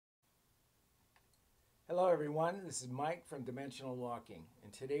Hello everyone, this is Mike from Dimensional Walking,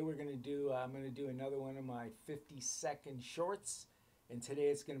 and today I'm going to do another one of my 50-second shorts, and today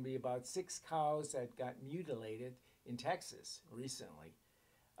it's going to be about 6 cows that got mutilated in Texas recently.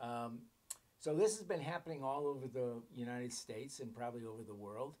 So this has been happening all over the United States and probably over the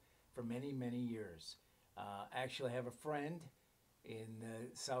world for many, many years. Actually, I have a friend in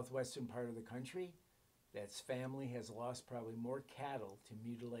the southwestern part of the country that's family has lost probably more cattle to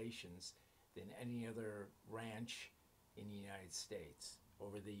mutilations than any other ranch in the United States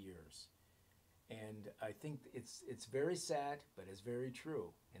over the years. And I think it's very sad, but it's very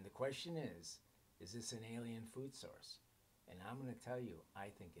true. And the question is this an alien food source? And I'm going to tell you, I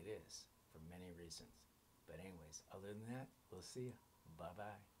think it is for many reasons. But anyways, other than that, we'll see you.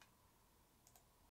 Bye-bye.